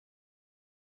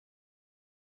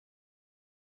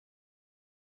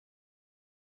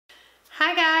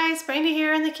Hi guys, Brandy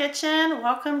here in the kitchen.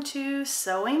 Welcome to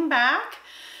Sewing Back.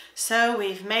 So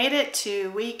we've made it to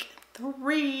week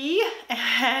 3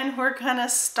 and we're gonna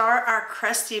start our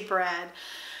crusty bread.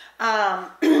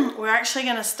 We're actually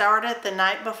gonna start it the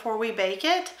night before we bake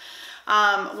it.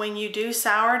 When you do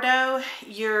sourdough,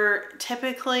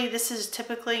 this is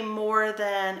typically more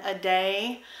than a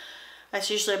day. That's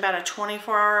usually about a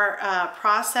 24-hour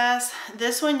process.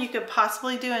 This one you could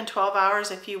possibly do in 12 hours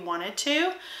if you wanted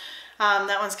to.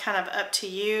 That one's kind of up to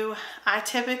you. I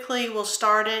typically will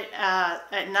start it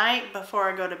at night before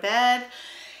I go to bed,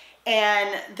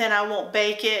 and then I won't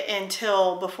bake it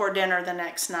until before dinner the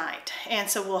next night. And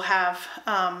so we'll have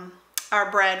our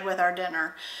bread with our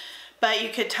dinner. But you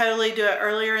could totally do it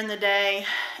earlier in the day.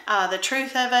 The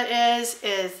truth of it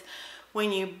is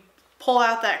when you pull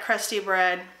out that crusty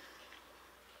bread,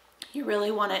 you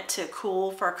really want it to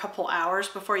cool for a couple hours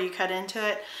before you cut into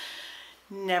it.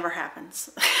 Never happens.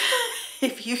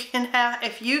 If you can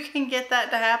get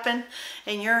that to happen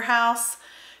in your house,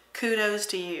 kudos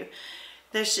to you.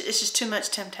 It's just too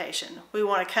much temptation. We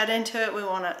want to cut into it. We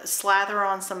want to slather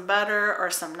on some butter or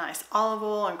some nice olive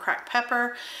oil and cracked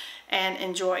pepper and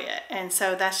enjoy it. And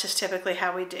so that's just typically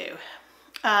how we do.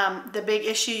 The big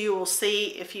issue you will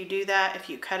see if you do that, if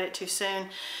you cut it too soon,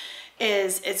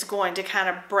 is it's going to kind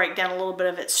of break down a little bit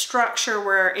of its structure,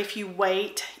 where if you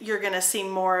wait, you're going to see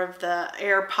more of the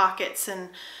air pockets and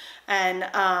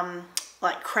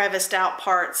like creviced out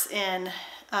parts in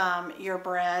your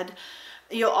bread.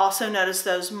 You'll also notice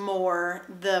those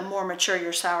the more mature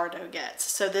your sourdough gets.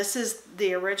 So this is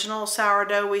the original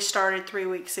sourdough we started 3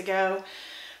 weeks ago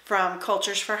from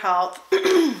Cultures for Health.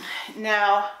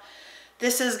 Now,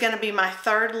 this is going to be my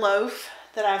 3rd loaf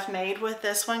that I've made with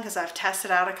this one because I've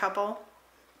tested out a couple.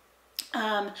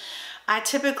 I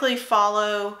typically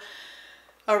follow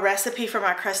a recipe for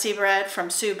my crusty bread from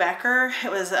Sue Becker.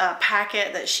 It was a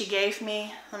packet that she gave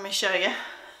me. Let me show you.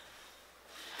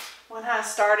 When I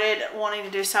started wanting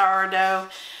to do sourdough,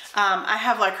 I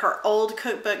have like her old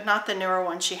cookbook, not the newer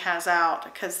one she has out,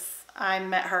 because I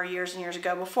met her years and years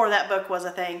ago before that book was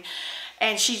a thing.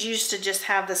 And she used to just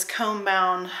have this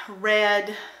comb-bound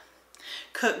red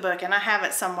cookbook, and I have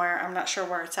it somewhere. I'm not sure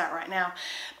where it's at right now.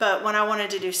 But when I wanted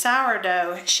to do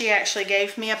sourdough, she actually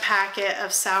gave me a packet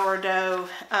of sourdough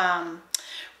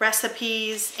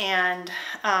recipes and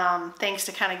things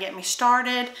to kind of get me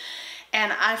started.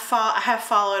 And I have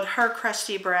followed her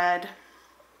crusty bread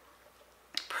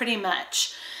pretty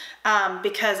much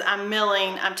because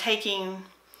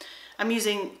I'm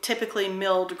using typically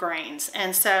milled grains,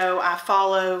 and so I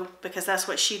follow, because that's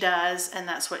what she does and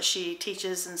that's what she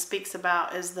teaches and speaks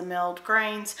about, is the milled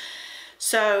grains.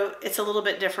 So it's a little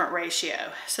bit different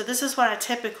ratio. So this is what I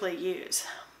typically use.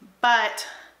 But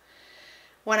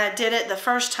when I did it the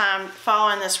first time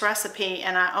following this recipe,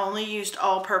 and I only used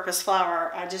all-purpose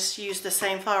flour, I just used the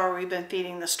same flour we've been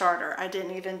feeding the starter. I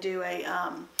didn't even do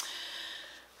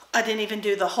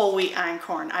the whole wheat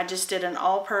einkorn. I just did an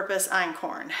all-purpose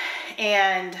einkorn,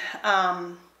 and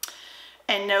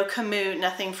no kamut,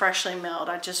 nothing freshly milled.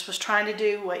 I just was trying to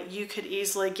do what you could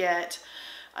easily get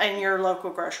in your local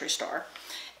grocery store.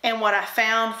 And what I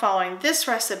found following this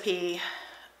recipe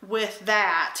with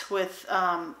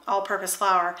all-purpose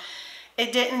flour,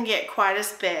 it didn't get quite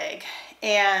as big.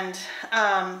 And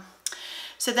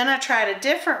so then I tried a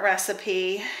different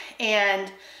recipe,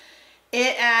 and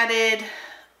it added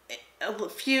a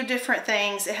few different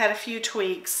things. It had a few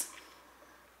tweaks,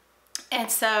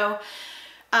 and so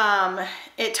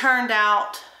it turned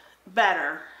out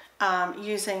better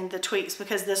using the tweaks,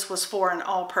 because this was for an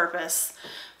all-purpose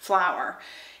flour.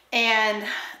 And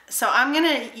so I'm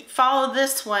gonna follow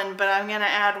this one, but I'm gonna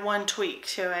add one tweak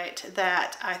to it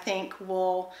that I think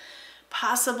will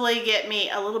possibly get me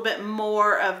a little bit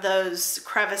more of those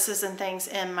crevices and things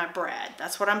in my bread.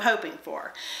 That's what I'm hoping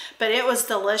for. But it was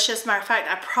delicious. Matter of fact,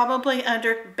 I probably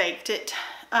under-baked it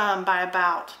by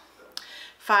about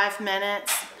 5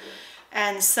 minutes.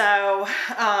 And so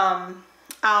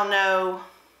I'll know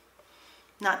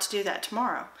not to do that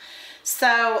tomorrow.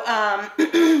 So,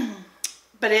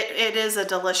 but it is a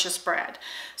delicious bread.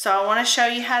 So I want to show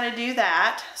you how to do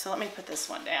that. So let me put this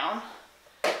one down.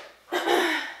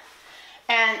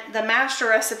 And the master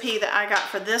recipe that I got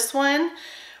for this one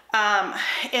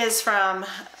is from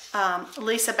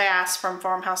Lisa Bass from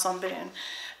Farmhouse on Boone.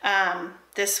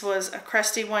 This was a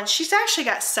crusty one. She's actually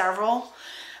got several.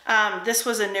 This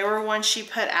was a newer one she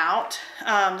put out.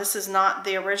 This is not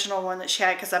the original one that she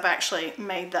had, because I've actually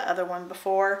made the other one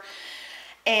before.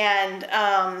 And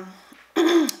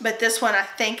but this one I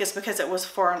think is because it was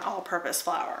for an all-purpose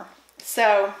flour.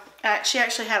 So she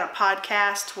actually had a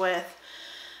podcast with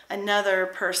another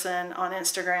person on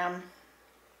Instagram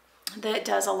that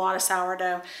does a lot of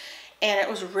sourdough, and it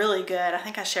was really good. I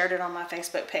think I shared it on my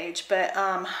Facebook page, but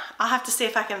I'll have to see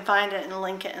if I can find it and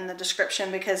link it in the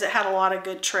description, because it had a lot of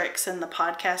good tricks in the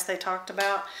podcast they talked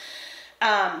about.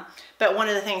 But one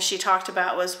of the things she talked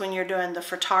about was when you're doing the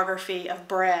photography of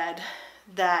bread,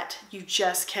 that you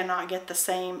just cannot get the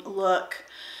same look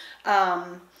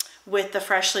with the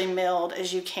freshly milled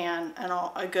as you can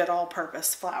a good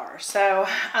all-purpose flour. So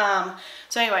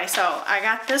anyway, so I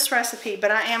got this recipe,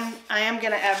 but I am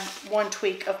gonna add one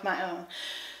tweak of my own.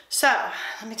 So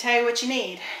let me tell you what you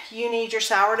need. You need your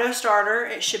sourdough starter.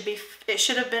 It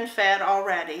should have been fed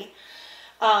already.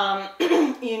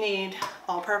 You need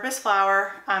all-purpose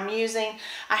flour. I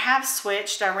have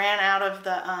switched. I ran out of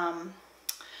the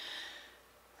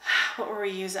what were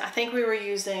we using? I think we were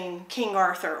using King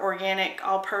Arthur organic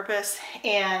all-purpose,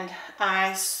 and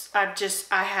I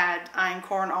had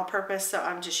einkorn all-purpose, so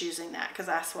I'm just using that because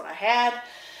that's what I had.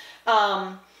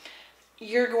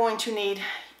 You're going to need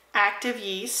active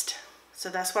yeast, so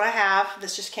that's what I have.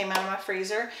 This just came out of my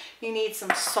freezer. You need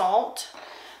some salt,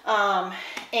 and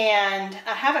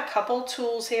I have a couple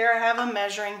tools here. I have a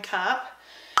measuring cup.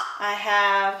 I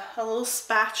have a little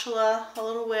spatula, a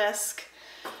little whisk,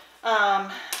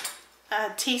 a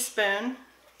teaspoon.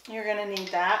 You're gonna need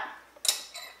that.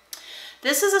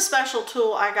 This is a special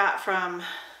tool I got from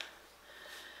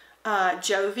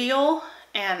Jovial,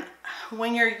 and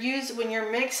when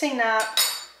you're mixing up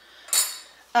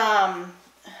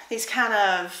these kind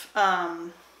of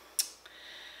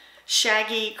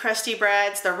shaggy, crusty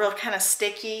breads, they're real kind of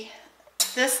sticky.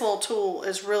 This little tool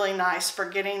is really nice for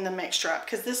getting the mixture up,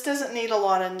 because this doesn't need a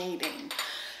lot of kneading.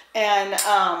 And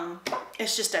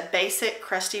it's just a basic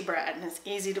crusty bread, and it's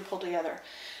easy to pull together.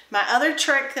 My other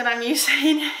trick that I'm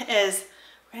using is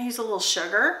we're gonna use a little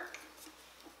sugar.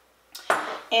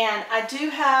 And I do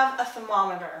have a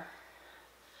thermometer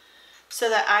so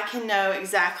that I can know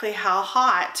exactly how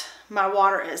hot my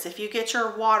water is. If you get your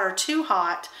water too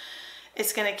hot,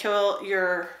 it's gonna kill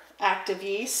your active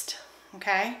yeast,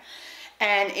 okay?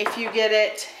 And if you get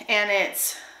it and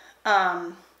it's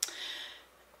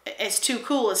too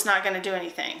cool, it's not going to do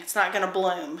anything. It's not going to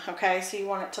bloom, okay? So you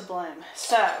want it to bloom.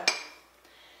 So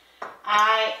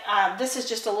this is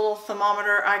just a little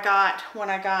thermometer I got when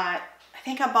I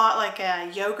think I bought like a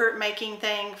yogurt making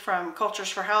thing from Cultures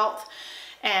for Health,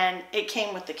 and it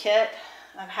came with the kit.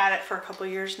 I've had it for a couple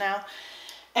years now.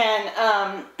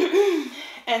 And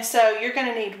and so you're going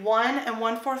to need 1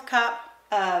 1/4 cup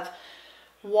of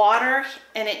water,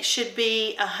 and it should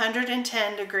be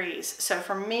 110 degrees. So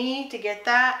for me to get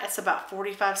that, it's about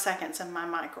 45 seconds in my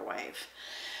microwave.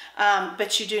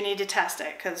 But you do need to test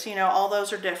it, because you know all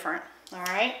those are different. All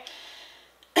right.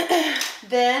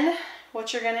 Then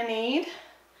what you're going to need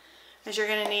is you're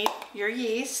going to need your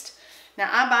yeast. Now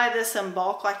I buy this in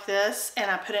bulk like this, and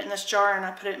I put it in this jar, and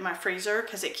I put it in my freezer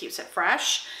because it keeps it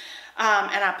fresh.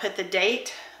 And I put the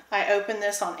date. I opened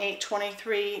this on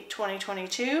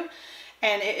 8/23/2022.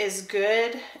 And it is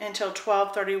good until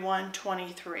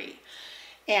 12/31/23.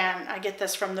 And I get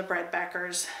this from the bread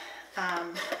bakers.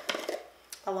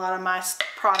 A lot of my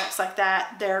products like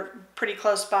that, they're pretty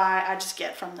close by. I just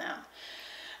get from them.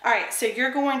 All right, so you're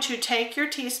going to take your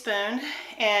teaspoon,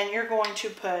 and you're going to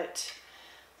put,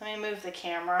 let me move the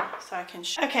camera so I can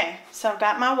show. Okay, so I've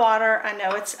got my water. I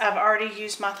know I've already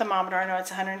used my thermometer. I know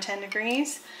it's 110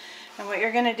 degrees. And what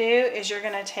you're gonna do is you're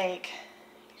gonna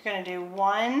do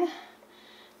 1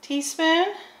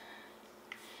 teaspoon.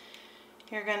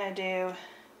 You're gonna do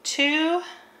 2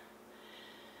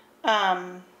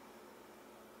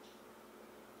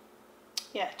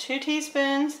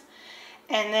 teaspoons,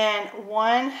 and then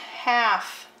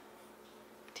 1/2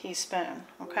 teaspoon,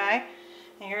 okay?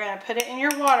 And you're gonna put it in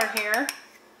your water here.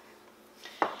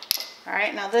 All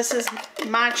right, now this is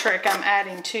my trick I'm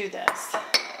adding to this,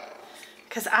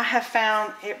 because I have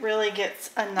found it really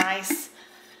gets a nice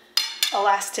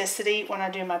elasticity when I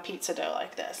do my pizza dough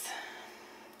like this.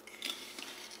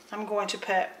 I'm going to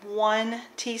put 1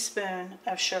 teaspoon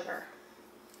of sugar.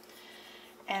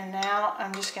 And now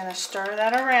I'm just going to stir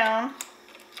that around.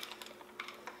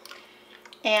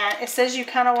 And it says you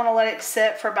kind of want to let it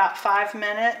sit for about 5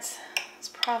 minutes. It's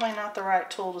probably not the right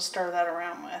tool to stir that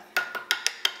around with.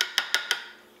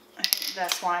 I think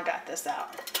that's why I got this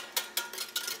out.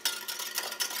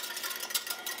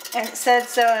 And it said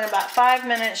so in about 5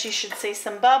 minutes you should see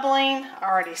some bubbling. I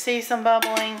already see some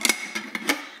bubbling.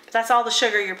 But that's all the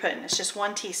sugar you're putting. It's just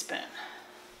 1 teaspoon.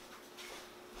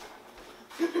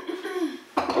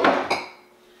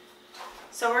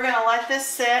 So we're going to let this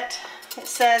sit, it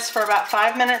says, for about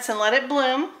 5 minutes and let it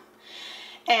bloom.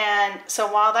 And so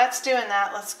while that's doing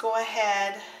that, let's go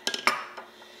ahead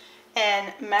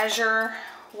and measure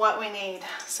what we need.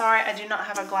 Sorry, I do not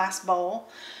have a glass bowl.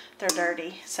 They're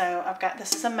dirty. So I've got,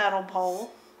 this is a metal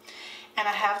bowl. And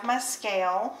I have my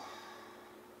scale.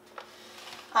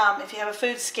 If you have a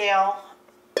food scale,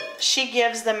 she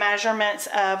gives the measurements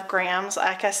of grams.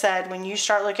 Like I said, when you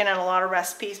start looking at a lot of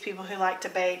recipes, people who like to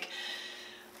bake,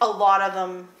 a lot of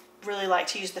them really like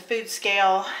to use the food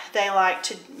scale. They like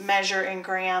to measure in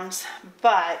grams,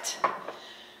 but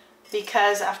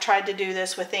because I've tried to do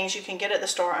this with things you can get at the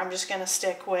store, I'm just going to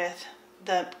stick with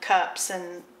the cups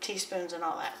and teaspoons and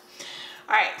all that.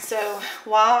 All right, so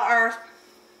while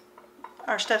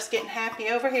our stuff's getting happy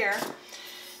over here,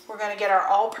 we're going to get our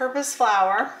all-purpose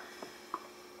flour.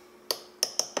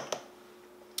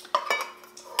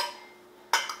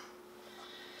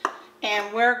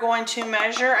 And we're going to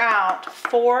measure out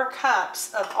 4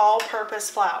 cups of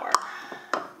all-purpose flour.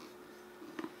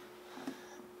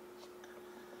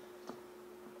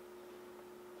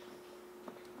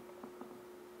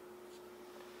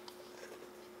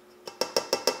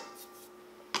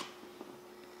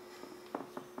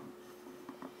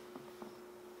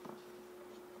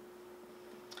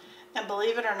 And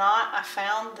believe it or not, I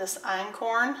found this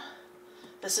einkorn.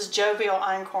 This is jovial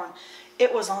einkorn.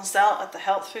 It was on sale at the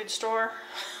health food store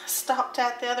I stopped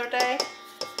at the other day.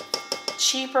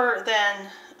 Cheaper than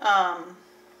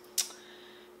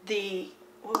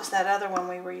what was that other one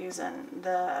we were using?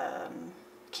 The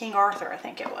King Arthur, I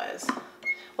think it was.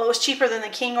 Well, it was cheaper than the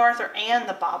King Arthur and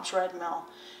the Bob's Red Mill.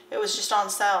 It was just on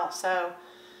sale, so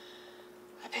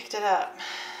I picked it up.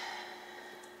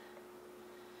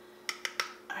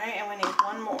 Alright, and we need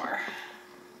one more.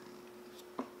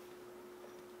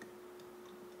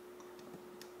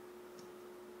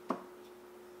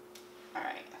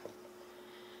 Alright.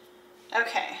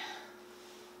 Okay.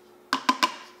 Put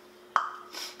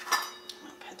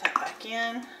that back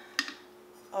in.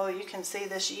 Oh, you can see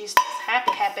this yeast is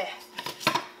happy.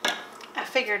 I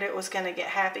figured it was going to get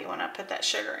happy when I put that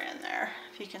sugar in there.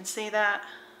 If you can see that.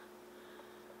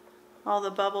 All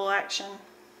the bubble action.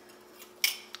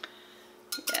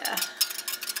 Yeah.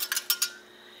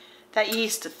 That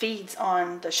yeast feeds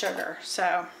on the sugar.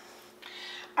 So,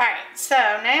 alright, so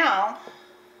now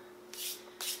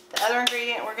the other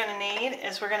ingredient we're going to need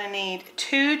is we're going to need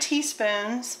 2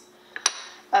 teaspoons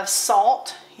of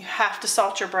salt. You have to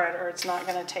salt your bread or it's not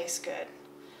going to taste good.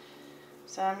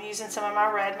 So I'm using some of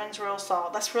my Redmond's real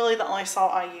salt. That's really the only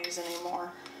salt I use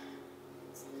anymore.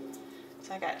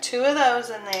 So I got 2 of those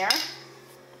in there.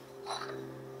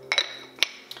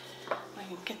 I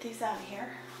can get these out of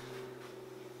here.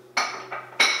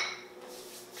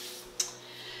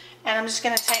 And I'm just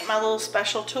going to take my little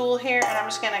special tool here and I'm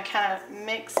just going to kind of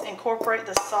incorporate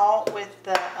the salt with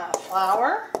the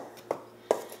flour.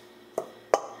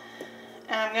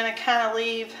 And I'm going to kind of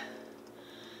leave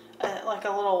like a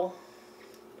little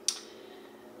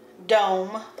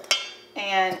dome.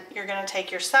 And you're going to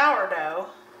take your sourdough.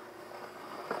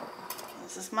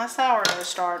 This is my sourdough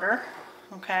starter.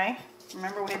 Okay.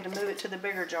 Remember, we had to move it to the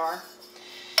bigger jar.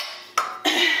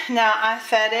 Now, I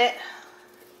fed it.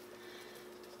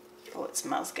 Oh, it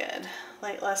smells good.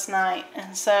 Late last night.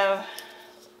 And so,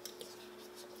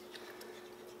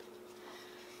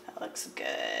 that looks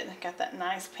good. Got that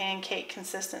nice pancake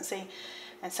consistency.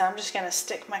 And so I'm just going to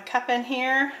stick my cup in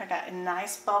here. I got a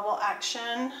nice bubble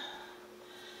action.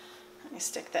 Let me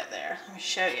stick that there. Let me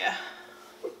show you.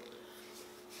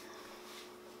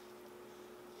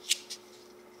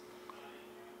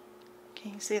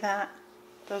 Can you see that?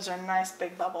 Those are nice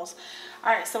big bubbles.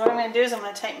 All right, so what I'm going to do is I'm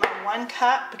going to take my 1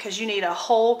 cup, because you need a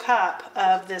whole cup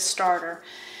of this starter,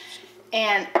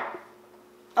 and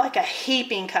like a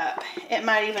heaping cup. It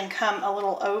might even come a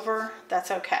little over. That's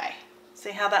okay.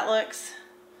 See how that looks?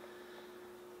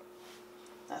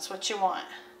 That's what you want.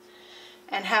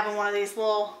 And having one of these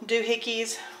little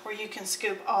doohickeys where you can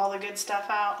scoop all the good stuff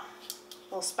out,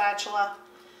 little spatula,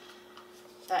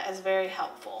 that is very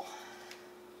helpful.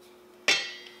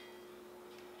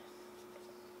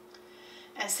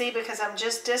 And see, because I'm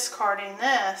just discarding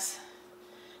this,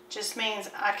 just means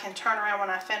I can turn around when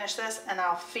I finish this and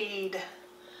I'll feed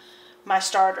my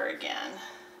starter again.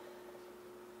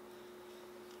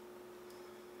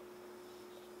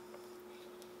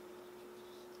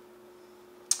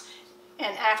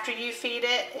 And after you feed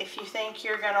it, if you think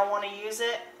you're going to want to use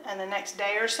it in the next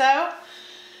day or so,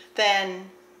 then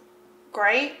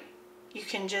great. You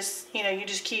can just, you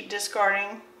just keep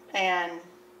discarding and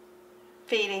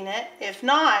feeding it. If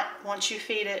not, once you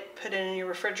feed it, put it in your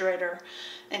refrigerator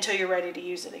until you're ready to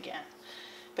use it again.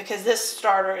 Because this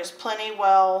starter is plenty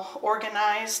well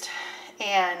organized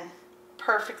and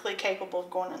perfectly capable of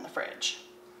going in the fridge.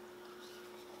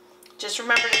 Just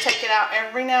remember to take it out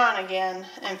every now and again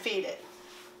and feed it.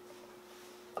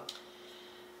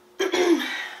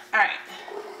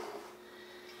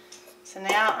 So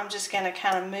now I'm just going to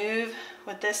kind of move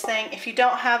with this thing. If you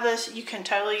don't have this, you can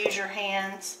totally use your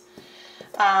hands.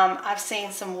 I've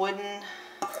seen some wooden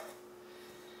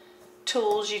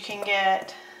tools you can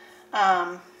get.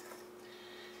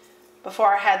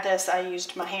 Before I had this, I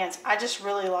used my hands. I just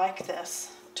really like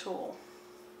this tool.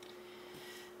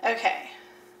 Okay,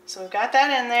 so we've got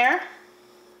that in there.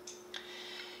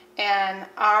 And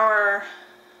our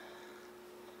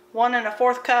 1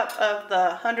 1/4 cup of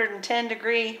the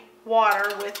 110-degree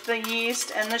water with the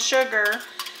yeast and the sugar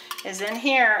is in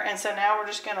here. And so now we're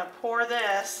just going to pour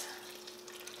this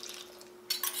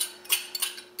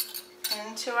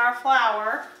into our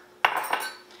flour,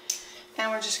 and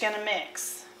we're just going to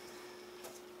mix.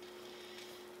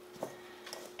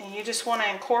 And you just want to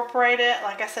incorporate it.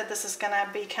 Like I said, this is going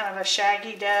to be kind of a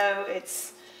shaggy dough.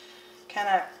 It's kind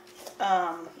of,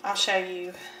 I'll show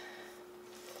you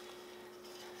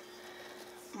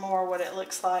more what it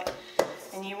looks like.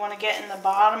 And you want to get in the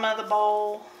bottom of the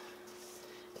bowl,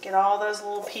 get all those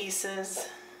little pieces,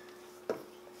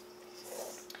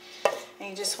 and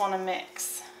you just want to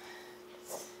mix.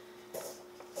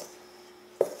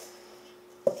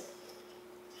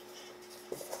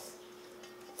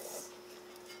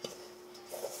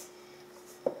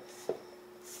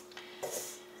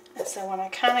 So when I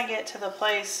kind of get to the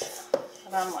place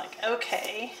that I'm like,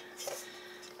 okay,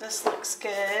 this looks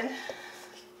good,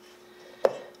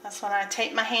 that's when I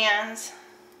take my hands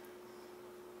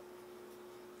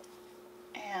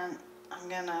and I'm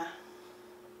gonna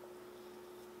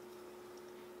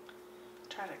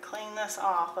try to clean this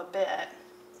off a bit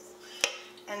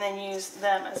and then use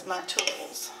them as my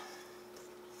tools.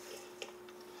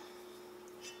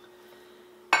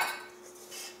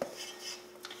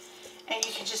 And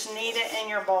you can just knead it in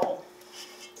your bowl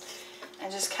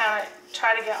and just kind of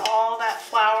try to get all that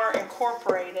flour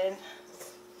incorporated.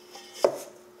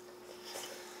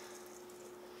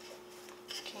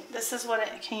 This is what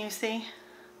it, can you see?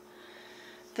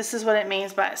 This is what it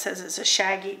means by it says it's a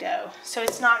shaggy dough. So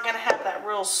it's not going to have that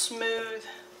real smooth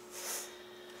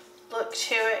look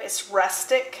to it. It's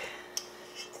rustic.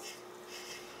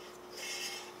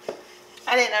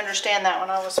 I didn't understand that when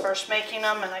I was first making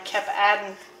them, and I kept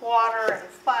adding water and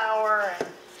flour,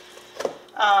 and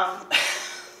I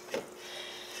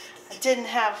didn't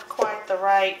have quite the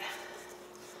right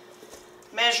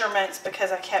measurements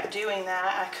because I kept doing that.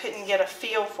 I couldn't get a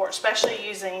feel for it, especially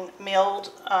using milled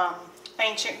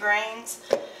ancient grains.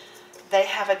 They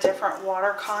have a different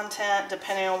water content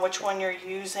depending on which one you're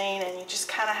using, and you just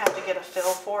kind of have to get a feel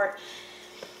for it.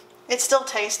 It still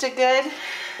tasted good,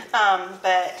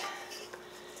 but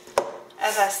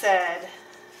as I said,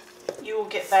 you will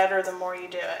get better the more you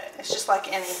do it. It's just like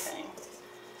anything.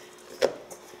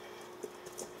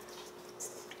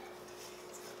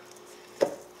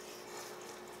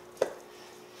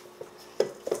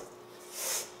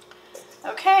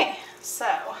 Okay, so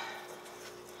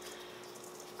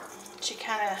once you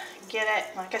kind of get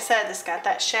it, like I said, it's got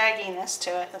that shagginess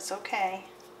to it. That's okay.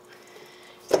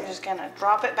 You're just going to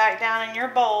drop it back down in your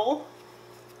bowl,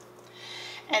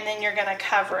 and then you're going to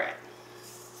cover it.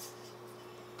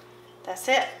 That's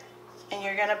it. And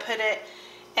you're going to put it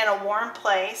in a warm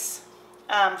place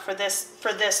for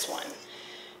this one.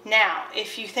 Now,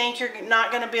 if you think you're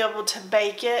not going to be able to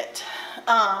bake it,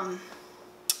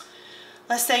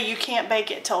 let's say you can't bake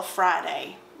it till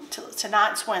Friday.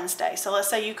 Tonight's Wednesday, so let's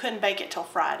say you couldn't bake it till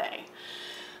Friday.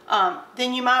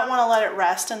 Then you might want to let it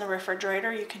rest in the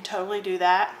refrigerator. You can totally do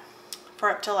that for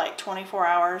up to like 24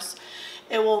 hours.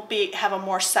 It will have a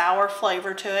more sour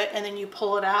flavor to it, and then you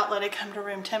pull it out, let it come to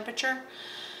room temperature,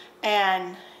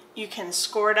 and you can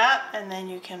score it up, and then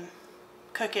you can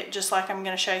cook it just like I'm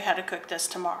going to show you how to cook this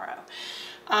tomorrow.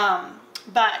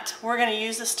 But we're going to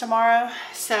use this tomorrow,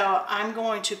 so I'm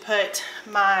going to put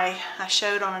I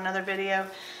showed on another video,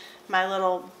 my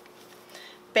little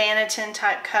Banneton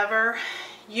type cover.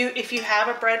 If you have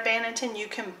a bread Banneton, you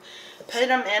can put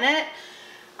them in it.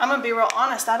 I'm gonna be real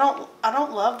honest, I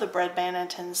don't love the bread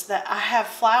Bannetons. That I have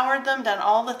floured them, done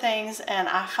all the things, and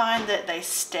I find that they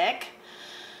stick,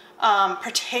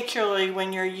 particularly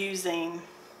when you're using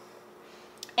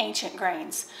ancient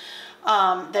grains.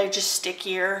 They're just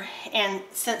stickier, and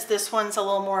since this one's a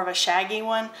little more of a shaggy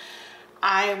one,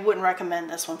 I wouldn't recommend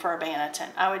this one for a Banneton.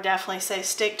 I would definitely say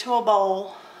stick to a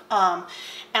bowl, and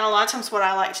a lot of times what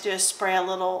I like to do is spray a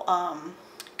little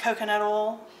coconut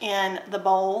oil in the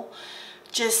bowl,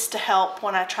 just to help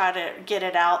when I try to get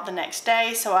it out the next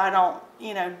day, so I don't,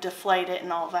 you know, deflate it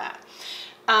and all that.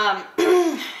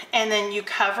 And then you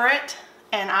cover it,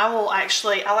 and I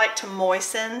like to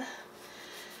moisten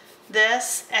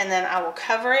this, and then I will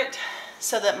cover it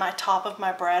so that my top of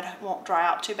my bread won't dry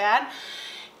out too bad.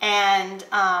 And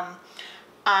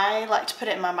I like to put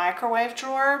it in my microwave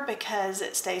drawer because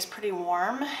it stays pretty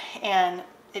warm and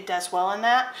it does well in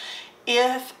that.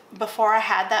 If before I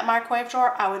had that microwave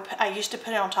drawer, I used to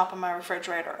put it on top of my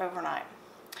refrigerator overnight.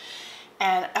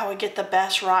 And I would get the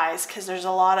best rise because there's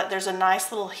a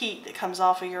nice little heat that comes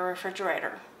off of your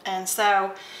refrigerator. And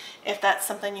so if that's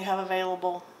something you have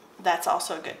available, that's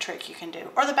also a good trick you can do.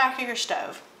 Or the back of your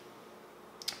stove.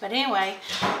 But anyway,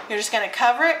 you're just going to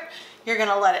cover it. You're going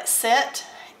to let it sit.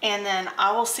 And then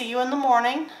I will see you in the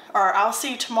morning, or I'll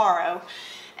see you tomorrow,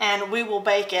 and we will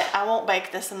bake it. I won't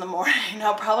bake this in the morning.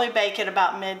 I'll probably bake it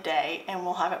about midday, and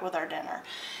we'll have it with our dinner.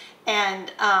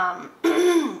 And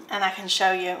and I can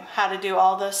show you how to do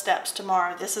all those steps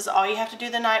tomorrow. This is all you have to do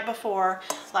the night before.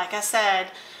 Like I said,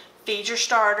 feed your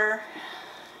starter,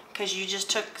 because you just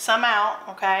took some out,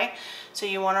 okay? So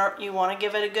you want to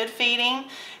give it a good feeding,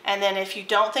 and then if you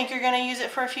don't think you're going to use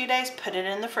it for a few days, put it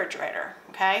in the refrigerator,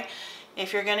 okay?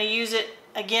 If you're going to use it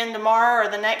again tomorrow or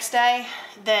the next day,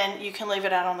 then you can leave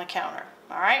it out on the counter,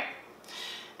 all right?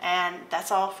 And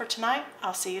that's all for tonight.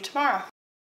 I'll see you tomorrow.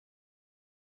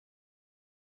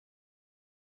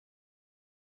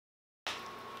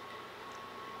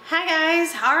 Hi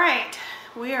guys, all right.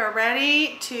 We are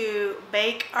ready to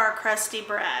bake our crusty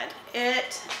bread.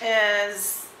 It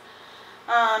is,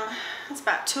 it's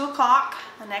about 2 o'clock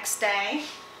the next day.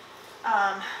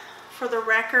 For the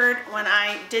record, when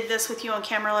I did this with you on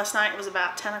camera last night, it was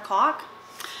about 10 o'clock.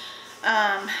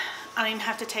 I don't even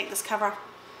have to take this cover off.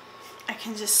 I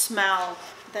can just smell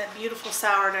that beautiful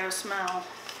sourdough smell.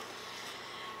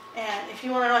 And if you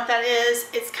want to know what that is,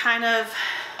 it's kind of,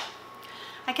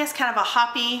 I guess kind of a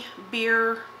hoppy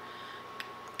beer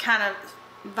kind of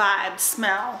vibe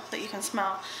smell that you can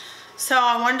smell. So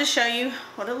I wanted to show you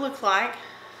what it looked like.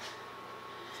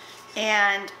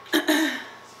 And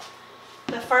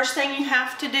the first thing you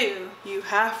have to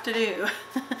do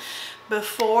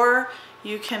before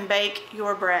you can bake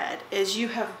your bread is you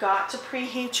have got to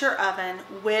preheat your oven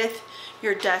with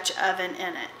your Dutch oven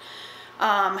in it.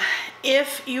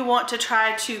 If you want to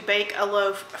try to bake a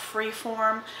loaf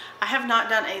freeform, I have not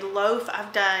done a loaf.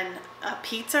 I've done a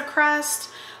pizza crust,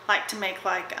 like to make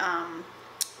for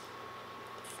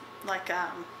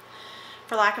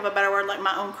lack of a better word, like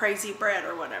my own crazy bread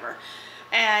or whatever.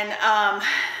 And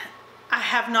I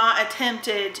have not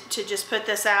attempted to just put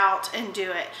this out and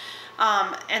do it.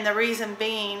 And the reason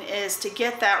being is to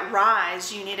get that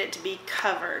rise, you need it to be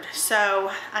covered.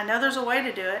 So I know there's a way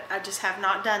to do it. I just have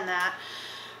not done that.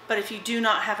 But if you do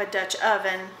not have a Dutch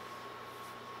oven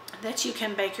that you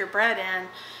can bake your bread in,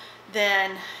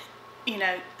 then, you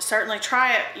know, certainly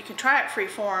try it. You can try it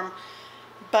freeform,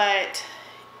 but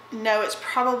no, it's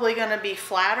probably going to be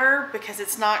flatter because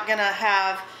it's not going to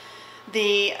have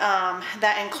the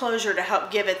that enclosure to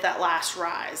help give it that last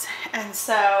rise. And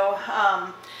so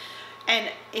and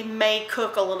it may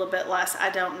cook a little bit less, I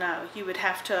don't know. You would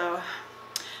have to,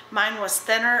 mine was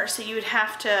thinner, so you would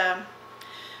have to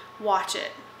watch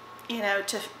it, you know,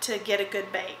 to get a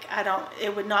good bake.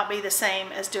 It would not be the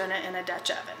same as doing it in a Dutch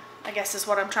oven, I guess is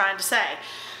what I'm trying to say.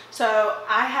 So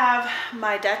I have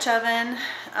my Dutch oven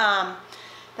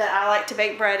that I like to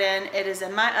bake bread in. It is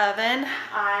in my oven.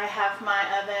 I have my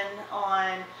oven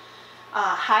on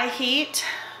high heat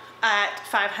at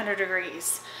 500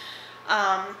 degrees.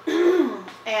 And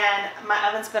my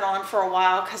oven's been on for a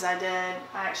while because I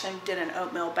actually did an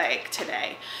oatmeal bake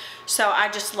today. So I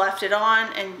just left it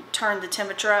on and turned the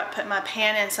temperature up, put my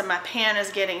pan in, so my pan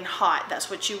is getting hot. That's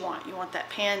what you want. You want that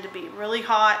pan to be really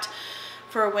hot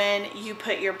for when you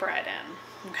put your bread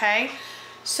in, okay?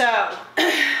 So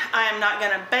I am not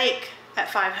gonna bake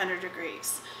at 500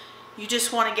 degrees. You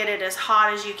just want to get it as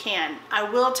hot as you can. I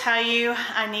will tell you,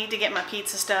 I need to get my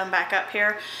pizza stone back up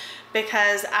here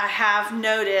because I have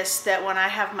noticed that when I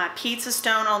have my pizza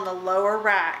stone on the lower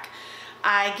rack,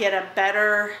 I get a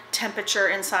better temperature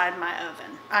inside my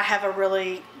oven. I have a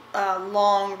really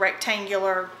long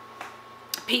rectangular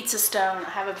pizza stone.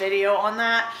 I have a video on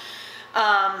that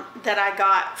that I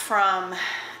got from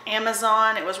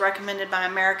Amazon. It was recommended by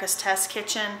America's Test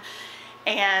Kitchen,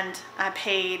 and I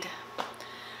paid,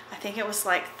 I think it was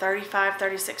like $35,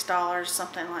 $36,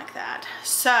 something like that.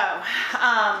 So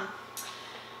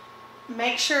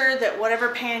make sure that whatever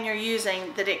pan you're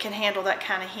using, that it can handle that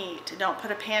kind of heat. Don't put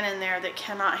a pan in there that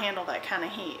cannot handle that kind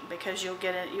of heat, because you'll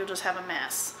just have a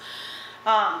mess.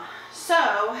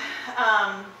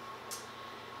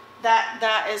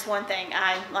 That is one thing.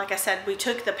 Like I said, we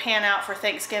took the pan out for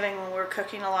Thanksgiving when we were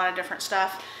cooking a lot of different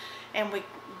stuff, and we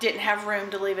didn't have room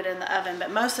to leave it in the oven.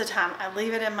 But most of the time I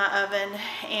leave it in my oven,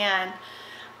 and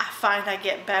I find I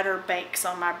get better bakes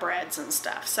on my breads and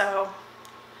stuff. So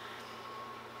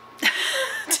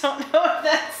don't know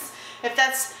if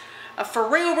that's a for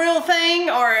real thing,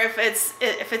 or if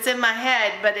it's in my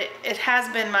head, but it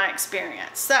has been my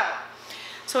experience.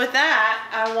 So with that,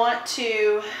 I want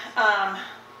to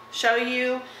show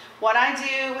you what I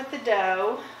do with the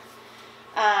dough.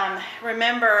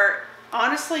 Remember,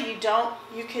 honestly,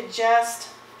 you could just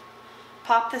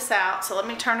pop this out. So let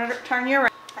me turn you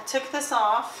around. I took this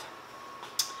off,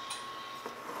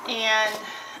 and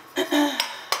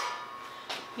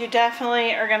you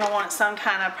definitely are going to want some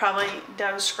kind of probably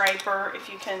dough scraper if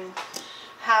you can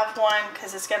have one,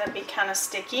 because it's going to be kind of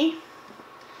sticky.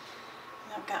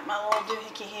 I've got my little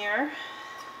doohickey here.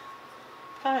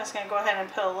 I'm just going to go ahead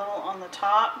and put a little on the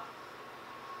top.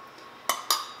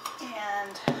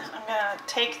 And I'm going to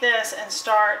take this and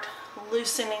start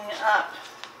loosening up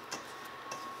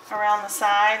around the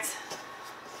sides.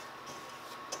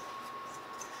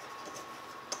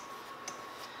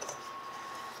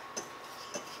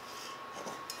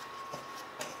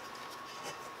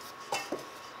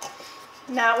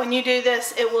 Now when you do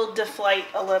this, it will deflate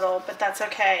a little, but that's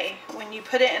okay. When you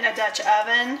put it in a Dutch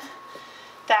oven,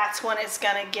 that's when it's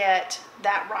going to get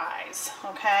that rise,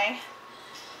 okay?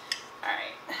 All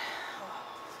right.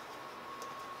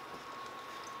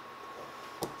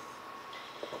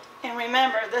 And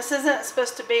remember, this isn't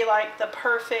supposed to be like the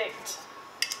perfect,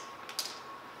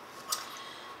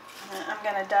 I'm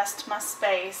going to dust my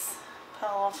space, put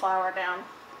a little flour down.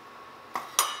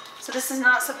 So this is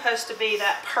not supposed to be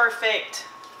that perfect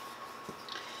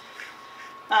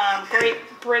Great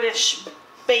British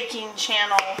Baking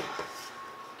Channel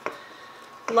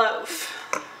loaf.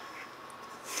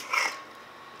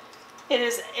 It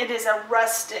is a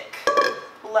rustic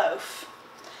loaf.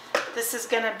 This is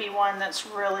going to be one that's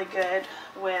really good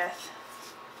with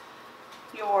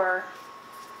your,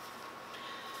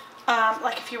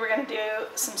 like if you were going to do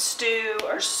some stew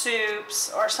or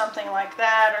soups or something like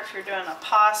that, or if you're doing a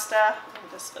pasta.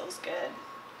 Ooh, this feels good.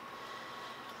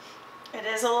 It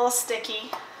is a little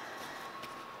sticky,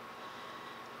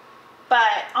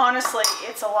 but honestly,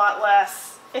 it's a lot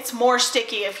less. It's more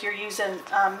sticky if you're using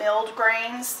milled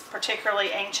grains, particularly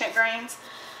ancient grains.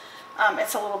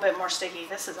 It's a little bit more sticky.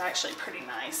 This is actually pretty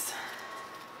nice.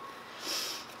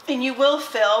 And you will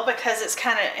feel, because it's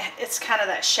kind of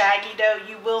that shaggy dough,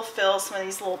 you will feel some of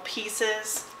these little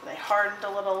pieces. They hardened a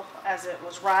little as it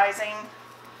was rising.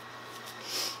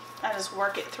 I just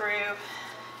work it through.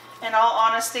 In all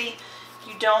honesty,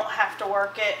 you don't have to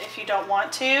work it if you don't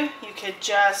want to. You could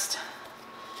just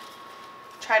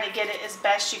try to get it as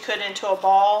best you could into a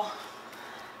ball.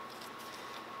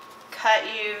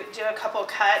 Do a couple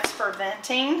cuts for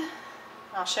venting.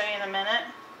 I'll show you in a minute.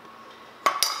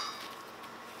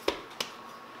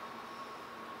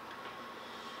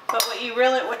 But what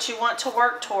you want to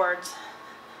work towards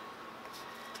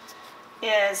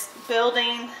is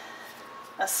building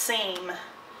a seam.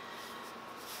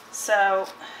 So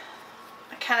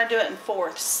I kind of do it in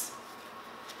fourths.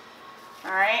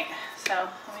 Alright, so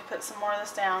let me put some more of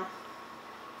this down.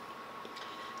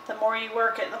 The more you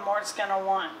work it, the more it's going to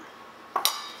want.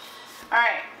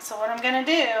 Alright, so what I'm going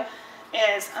to do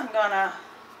is I'm going to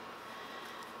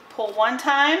pull one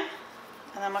time,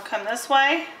 and then I'm going to come this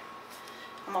way.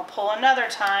 I'm going to pull another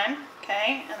time,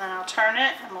 okay, and then I'll turn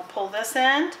it. I'm going to pull this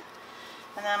end,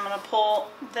 and then I'm going to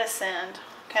pull this end,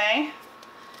 okay.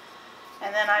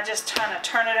 And then I just kind of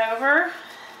turn it over,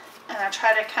 and I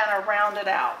try to kind of round it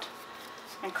out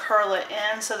and curl it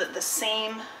in so that the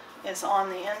seam is on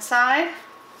the inside.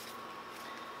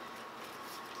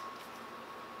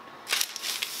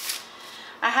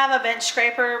 I have a bench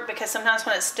scraper because sometimes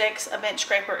when it sticks, a bench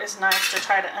scraper is nice to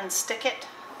try to unstick it.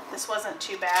 This wasn't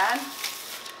too bad.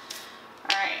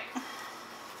 Alright.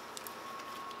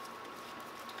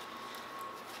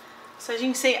 So as you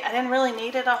can see, I didn't really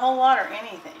need it a whole lot or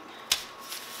anything.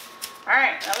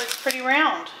 Alright, that looks pretty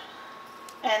round.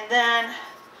 And then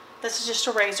this is just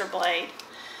a razor blade.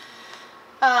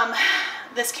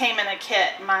 This came in a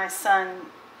kit my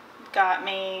son got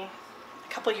me a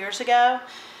couple years ago,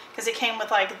 because it came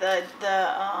with like the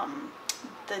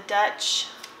Dutch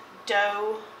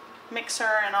dough mixer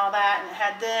and all that, and it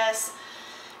had this,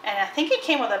 and I think it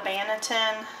came with a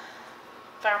Banneton,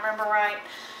 if I remember right.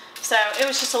 So it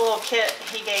was just a little kit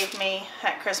he gave me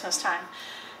at Christmas time.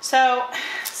 So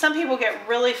some people get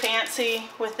really fancy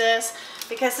with this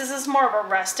because this is more of a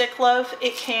rustic loaf.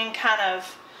 It can kind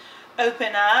of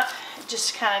open up, it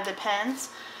just kind of depends.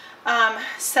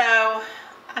 So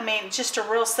I mean, just a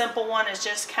real simple one is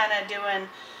just kind of doing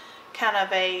kind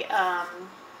of a,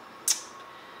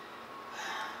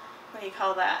 what do you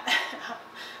call that?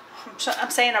 I'm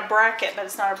saying a bracket, but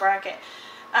it's not a bracket.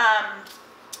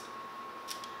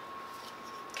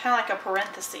 kind of like a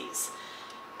parentheses.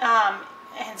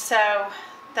 And so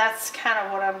that's kind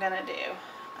of what I'm gonna do.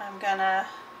 I'm gonna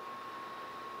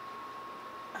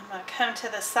come to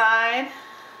the side,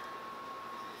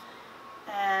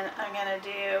 and I'm gonna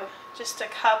do just a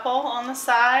couple on the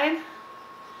side,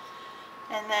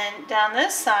 and then down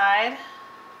this side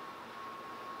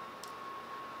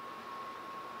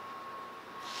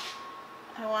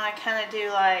I want to kind of do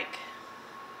like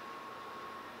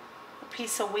a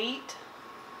piece of wheat.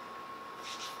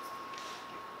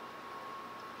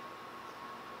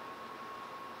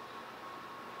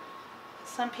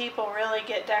 Some people really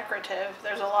get decorative.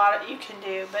 There's a lot that you can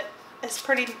do, but it's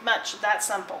pretty much that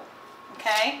simple.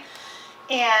 Okay?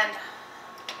 And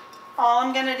all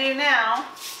I'm going to do now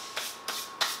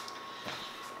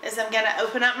is I'm going to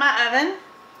open up my oven.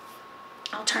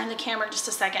 I'll turn the camera just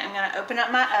a second. I'm going to open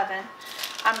up my oven.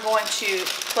 I'm going to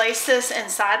place this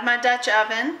inside my Dutch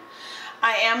oven.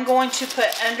 I am going to put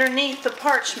underneath the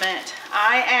parchment,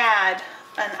 I add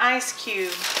an ice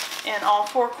cube in all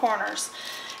four corners.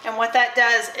 And what that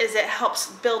does is it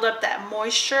helps build up that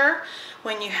moisture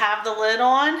when you have the lid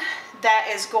on. That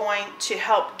is going to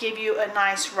help give you a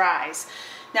nice rise.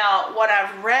 Now, what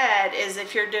I've read is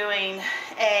if you're doing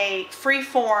a free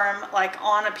form, like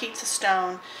on a pizza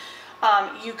stone,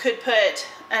 you could put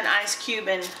an ice cube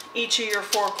in each of your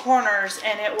four corners,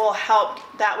 and it will help.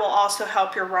 That will also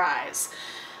help your rise.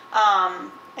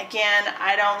 Again,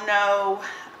 I don't know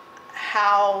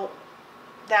how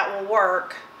that will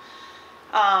work.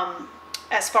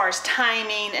 As far as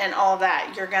timing and all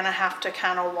that, you're gonna have to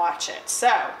kind of watch it.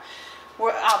 So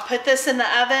I'll put this in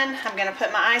the oven. I'm gonna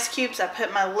put my ice cubes, I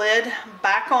put my lid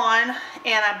back on,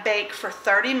 and I bake for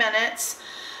 30 minutes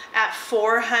at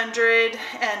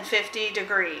 450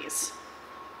 degrees.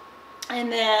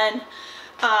 And then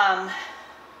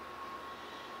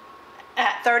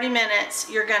at 30 minutes,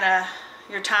 your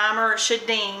timer should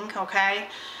ding, okay?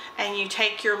 And you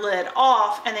take your lid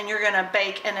off, and then you're gonna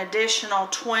bake an additional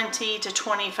 20 to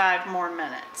 25 more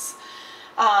minutes.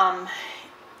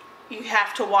 You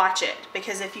have to watch it,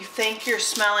 because if you think you're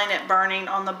smelling it burning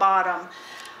on the bottom,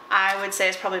 I would say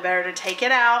it's probably better to take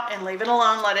it out and leave it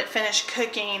alone, let it finish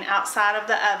cooking outside of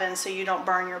the oven so you don't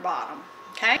burn your bottom,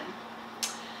 okay?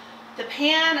 The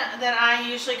pan that I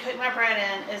usually cook my bread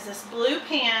in is this blue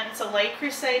pan. It's a Le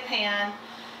Creuset pan,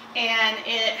 and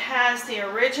it has the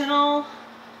original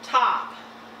top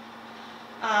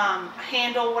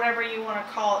handle, whatever you want to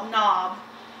call it, knob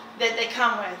that they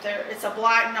come with. It's a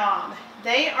black knob.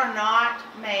 They are not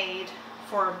made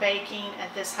for baking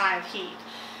at this high of heat.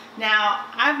 Now,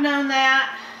 I've known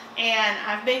that, and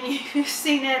I've been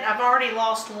using it. I've already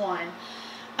lost one.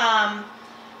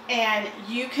 And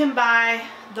you can buy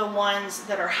the ones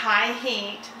that are high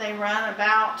heat. They run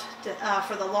about,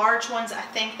 for the large ones, I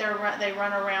think they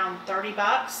run around 30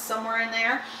 bucks, somewhere in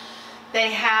there.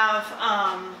 They have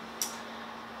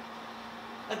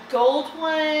a gold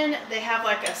one, they have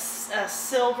like a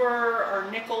silver or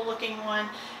nickel looking one,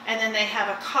 and then they have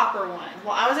a copper one.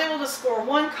 Well, I was able to score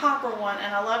one copper one,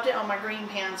 and I loved it on my green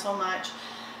pan so much,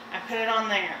 I put it on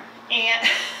there. And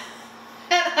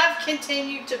I've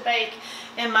continued to bake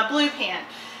in my blue pan.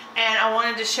 And I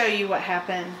wanted to show you what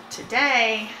happened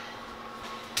today.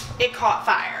 It caught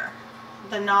fire.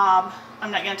 The knob,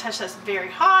 I'm not going to touch this, very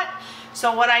hot.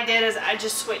 So what I did is I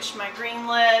just switched my green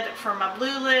lid for my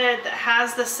blue lid that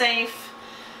has the safe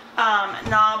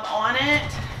knob on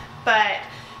it. But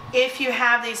if you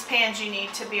have these pans, you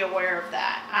need to be aware of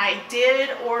that. I did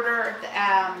order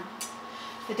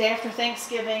the day after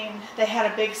Thanksgiving. They had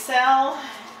a big sale,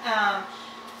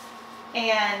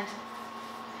 and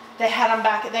they had them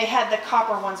back. They had the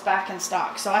copper ones back in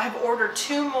stock. So I have ordered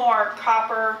 2 more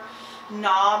copper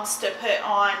knobs to put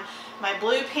on my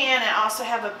blue pan. I also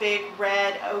have a big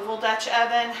red oval Dutch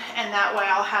oven, and that way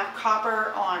I'll have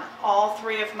copper on all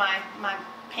 3 of my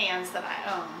pans that I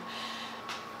own.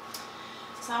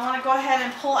 So I want to go ahead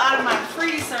and pull out of my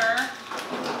freezer.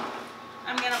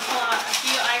 I'm going to pull out a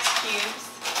few ice cubes.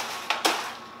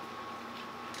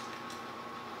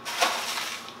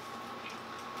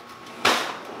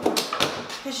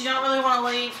 Because you don't really want to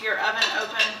leave your oven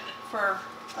open for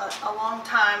a long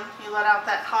time. You let out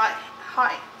that hot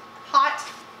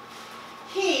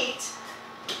heat.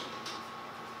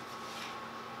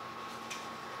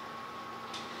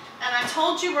 And I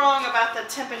told you wrong about the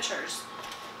temperatures.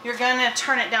 You're going to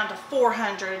turn it down to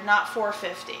 400, not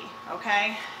 450,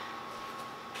 okay?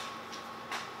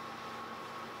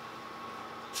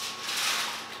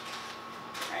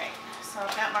 Alright, so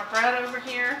I've got my bread over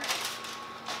here.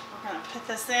 We're going to put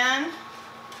this in.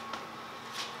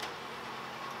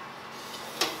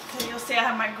 So you'll see I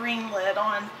have my green lid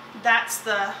on. That's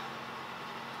the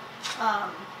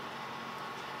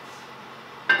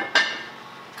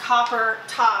copper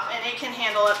top, and it can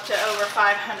handle up to over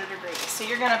 500 degrees. So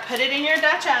you're going to put it in your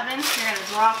Dutch oven. You're going to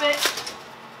drop it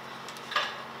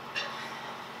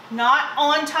not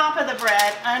on top of the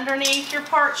bread, underneath your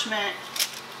parchment.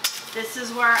 This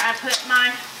is where I put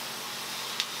my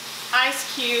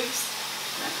ice cubes.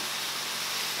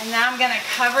 And now I'm going to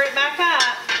cover it back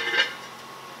up.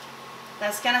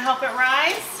 That's going to help it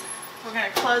rise. We're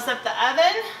going to close up the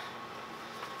oven.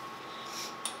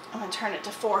 I'm going to turn it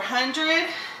to 400.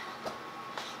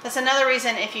 That's another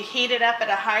reason, if you heat it up at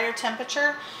a higher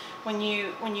temperature, when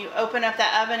you open up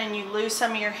that oven and you lose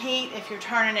some of your heat, if you're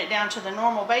turning it down to the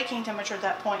normal baking temperature at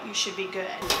that point, you should be good.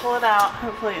 Pull it out.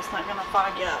 Hopefully it's not going to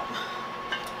fog you up.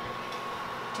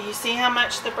 Do you see how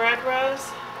much the bread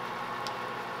rose?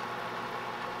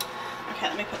 Okay,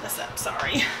 let me put this up.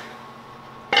 Sorry.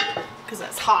 Because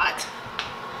that's hot.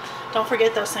 Don't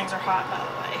forget those things are hot, by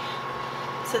the way.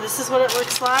 So this is what it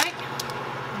looks like.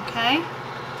 Okay.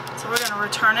 So we're going to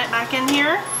return it back in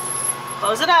here.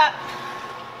 Close it up.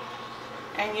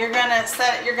 And you're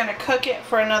gonna cook it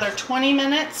for another 20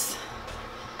 minutes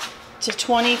to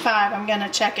 25. I'm gonna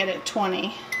check it at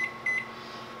 20.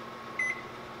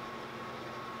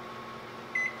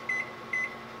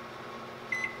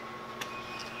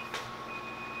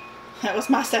 That was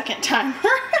my second timer.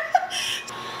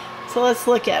 So let's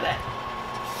look at it.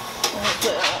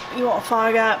 You won't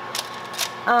fog up.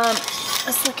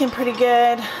 It's looking pretty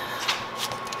good.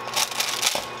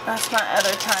 That's my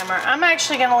other timer. I'm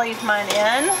actually going to leave mine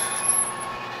in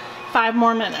 5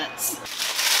 more minutes.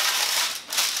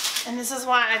 And this is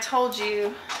why I told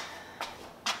you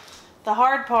the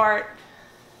hard part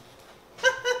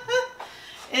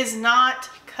is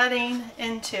not cutting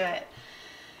into it.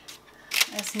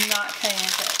 It's not cutting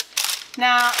into it.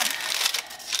 Now,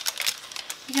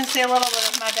 you can see a little bit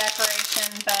of my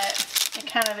decoration, but it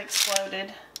kind of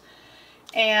exploded.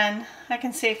 And I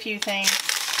can see a few things.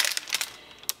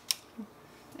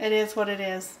 It is what it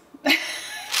is. Maybe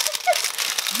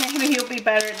you'll be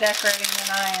better at decorating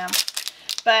than I am.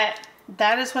 But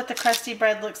that is what the crusty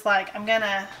bread looks like. I'm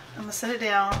gonna sit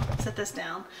this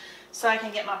down so I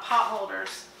can get my pot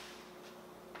holders.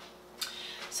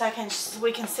 So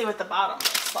we can see what the bottom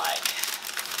looks like.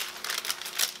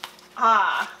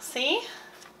 Ah, see?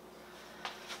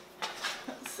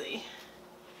 Let's see.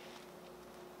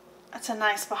 That's a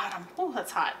nice bottom. Oh,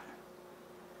 that's hot.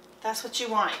 That's what you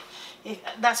want.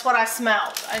 That's what I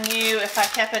smelled. I knew if I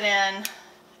kept it in,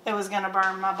 it was going to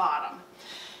burn my bottom.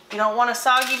 You don't want a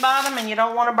soggy bottom and you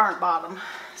don't want a burnt bottom.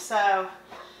 So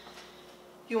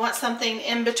you want something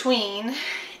in between,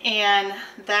 and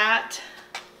that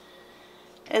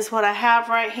is what I have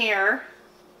right here.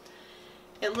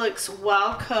 It looks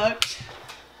well cooked,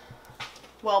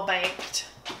 well baked.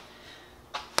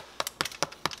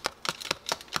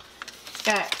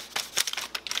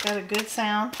 It's got a good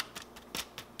sound.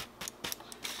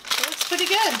 It looks pretty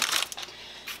good.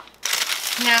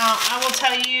 Now I will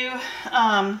tell you,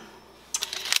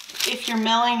 if you're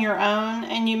milling your own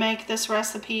and you make this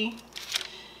recipe,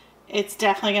 it's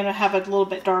definitely going to have a little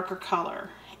bit darker color.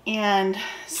 And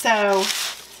so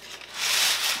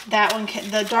that one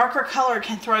the darker color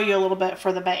can throw you a little bit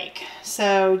for the bake.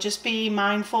 So just be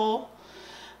mindful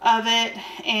of it,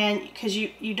 and because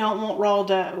you don't want raw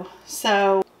dough.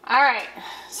 So alright,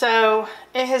 so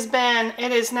it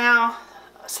is now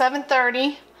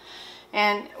 7:30,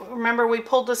 and remember we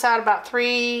pulled this out about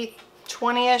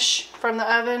 3:20ish from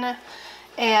the oven,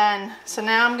 and so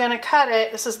now I'm going to cut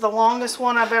it. This is the longest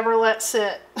one I've ever let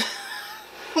sit.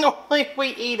 Normally we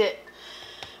eat it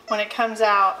when it comes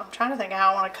out. I'm trying to think of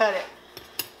how I want to cut it.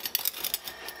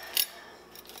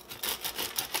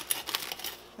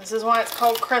 This is why it's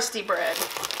called crusty bread.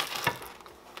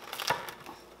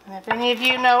 And if any of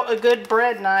you know a good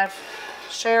bread knife,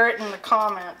 share it in the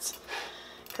comments,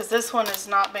 because this one has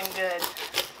not been good.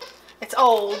 It's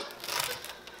old.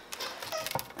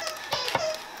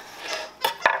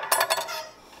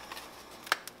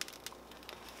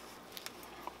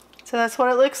 So that's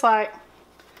what it looks like.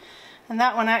 And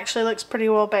that one actually looks pretty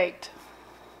well baked.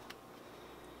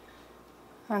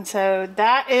 And so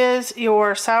that is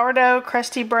your sourdough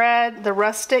crusty bread, the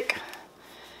rustic.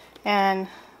 And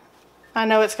I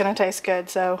know it's going to taste good,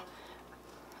 so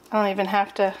I don't even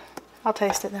have to. I'll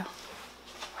taste it though.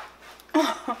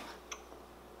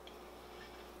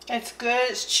 It's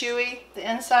good, it's chewy.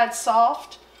 The inside's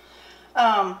soft.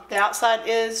 The outside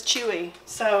is chewy.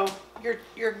 So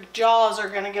your jaws are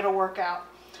going to get a workout.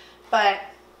 But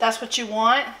that's what you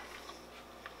want.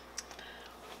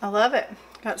 I love it.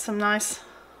 Got some nice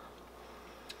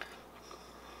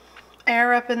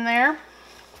air up in there.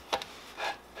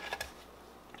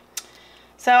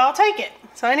 So I'll take it.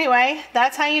 So anyway,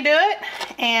 that's how you do it.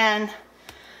 And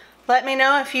let me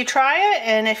know if you try it,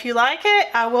 and if you like it,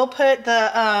 I will put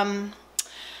the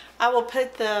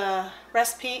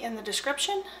recipe in the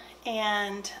description,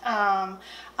 and I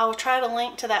will try to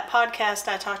link to that podcast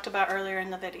I talked about earlier in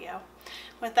the video.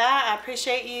 With that, I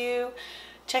appreciate you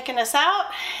checking us out,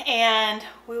 and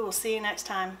we will see you next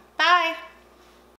time. Bye.